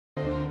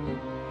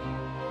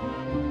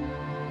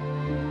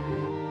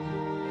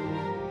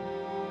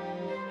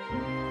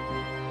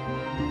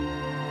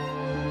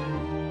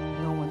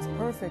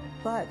perfect,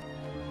 but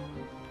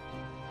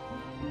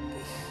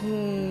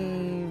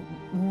he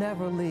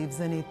never leaves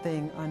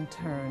anything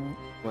unturned.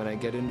 When I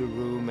get in the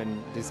room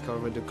and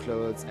discover the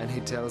clothes and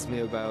he tells me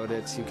about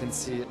it, you can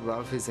see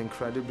Ralph is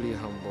incredibly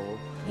humble.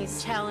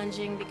 He's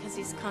challenging because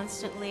he's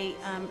constantly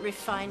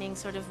refining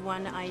sort of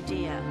one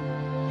idea.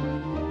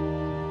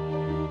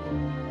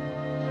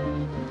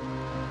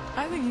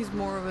 I think he's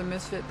more of a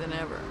misfit than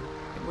ever,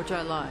 which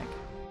I like.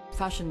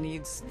 Fashion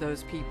needs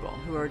those people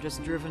who are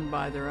just driven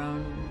by their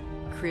own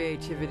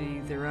creativity,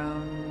 their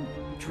own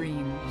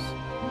dreams.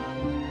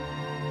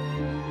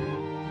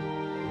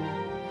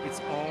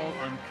 It's all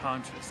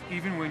unconscious.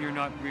 Even when you're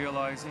not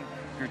realizing,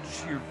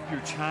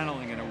 you're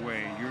channeling in a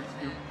way.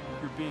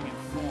 You're being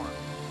informed.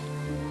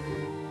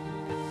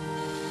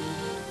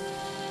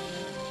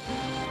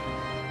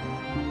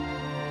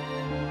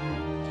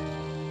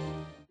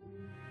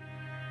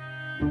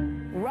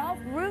 Ralph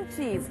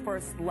Rucci's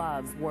first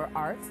loves were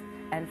art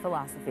and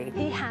philosophy.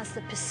 He has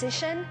the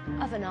precision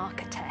of an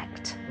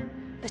architect,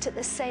 but at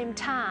the same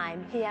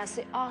time, he has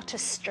the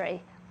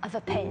artistry of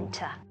a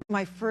painter.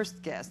 My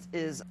first guest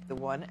is the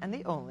one and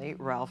the only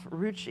Ralph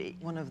Rucci,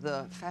 one of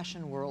the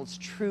fashion world's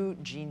true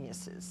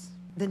geniuses.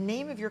 The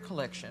name of your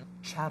collection,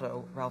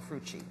 Chateau Ralph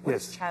Rucci. What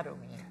does Chateau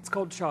mean? It's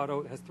called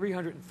Chateau. It has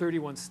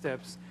 331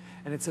 steps,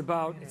 and it's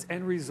about its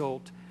end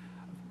result,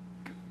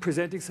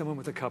 presenting someone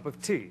with a cup of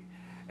tea.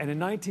 And in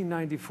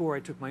 1994, I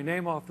took my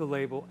name off the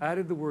label,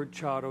 added the word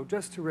Chateau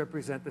just to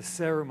represent the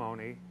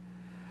ceremony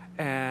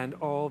and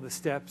all the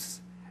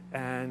steps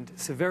and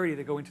severity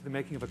that go into the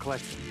making of a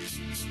collection.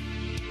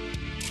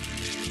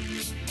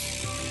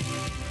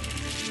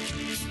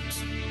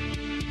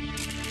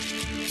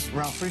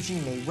 Ralph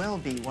Rucci may well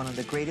be one of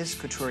the greatest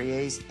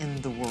couturiers in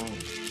the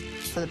world.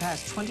 For the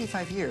past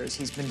 25 years,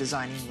 he's been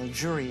designing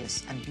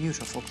luxurious and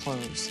beautiful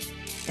clothes.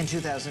 In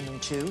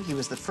 2002, he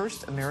was the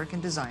first American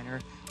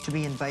designer to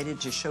be invited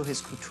to show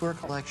his couture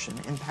collection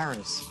in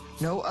Paris.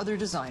 No other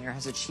designer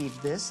has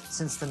achieved this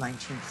since the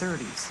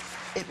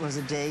 1930s. It was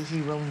a day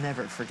he will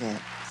never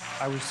forget.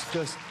 I was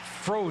just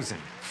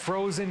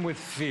frozen with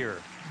fear,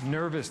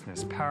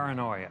 nervousness,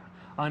 paranoia,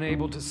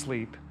 unable to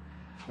sleep,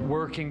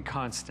 working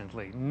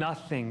constantly.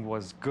 Nothing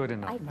was good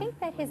enough. I think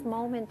that his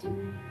moment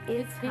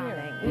is coming.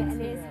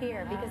 It is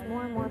here because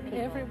more and more people.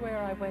 Everywhere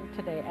I went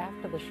today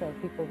after the show,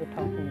 people were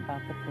talking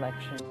about the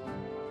collection.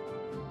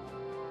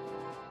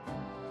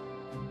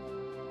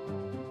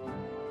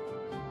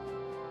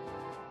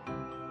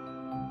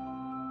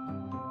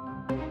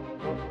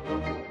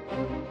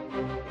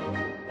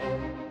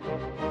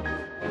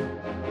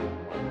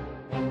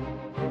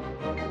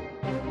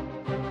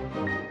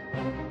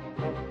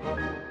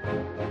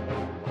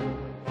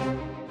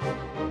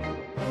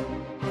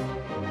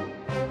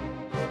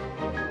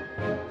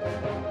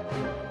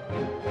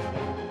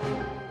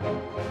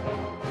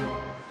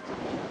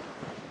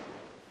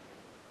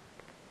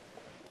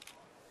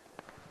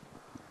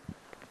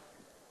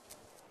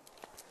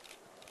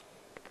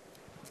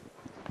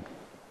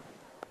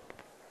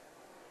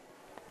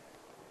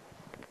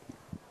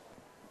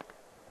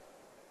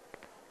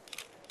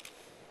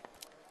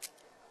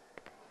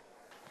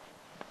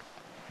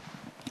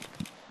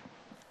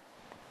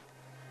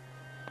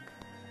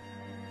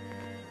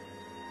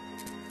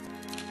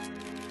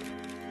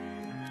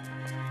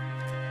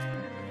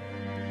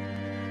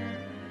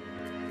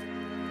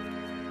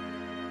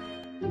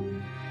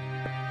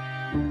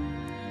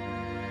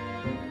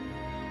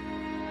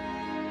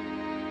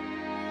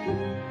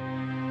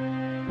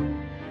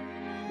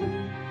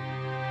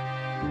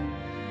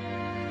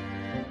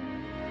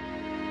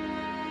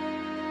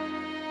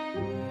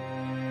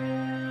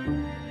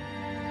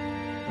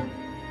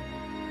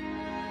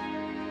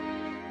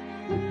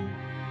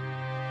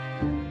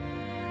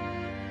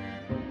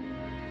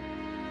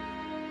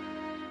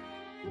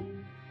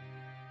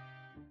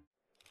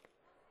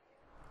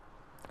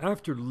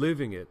 After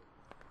living it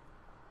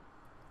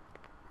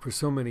for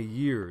so many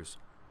years,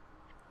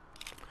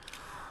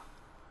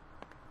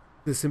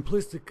 the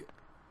simplistic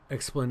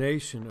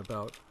explanation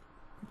about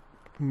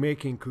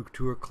making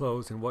couture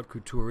clothes and what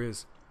couture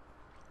is,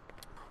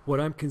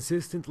 what I'm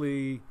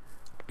consistently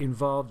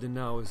involved in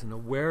now is an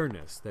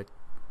awareness that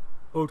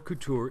haute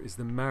couture is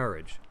the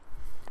marriage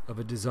of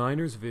a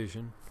designer's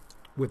vision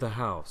with a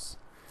house.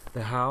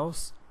 The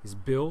house is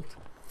built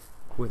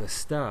with a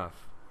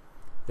staff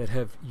that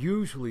have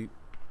usually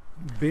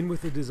been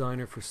with the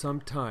designer for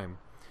some time,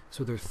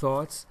 so their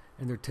thoughts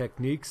and their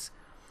techniques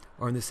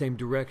are in the same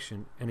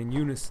direction and in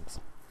unison.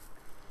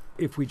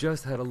 If we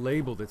just had a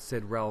label that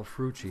said Ralph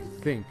Rucci,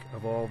 think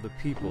of all the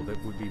people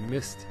that would be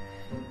missed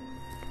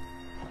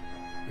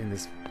in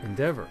this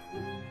endeavor.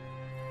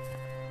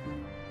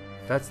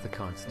 That's the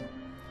constant.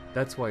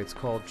 That's why it's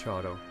called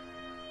Chateau.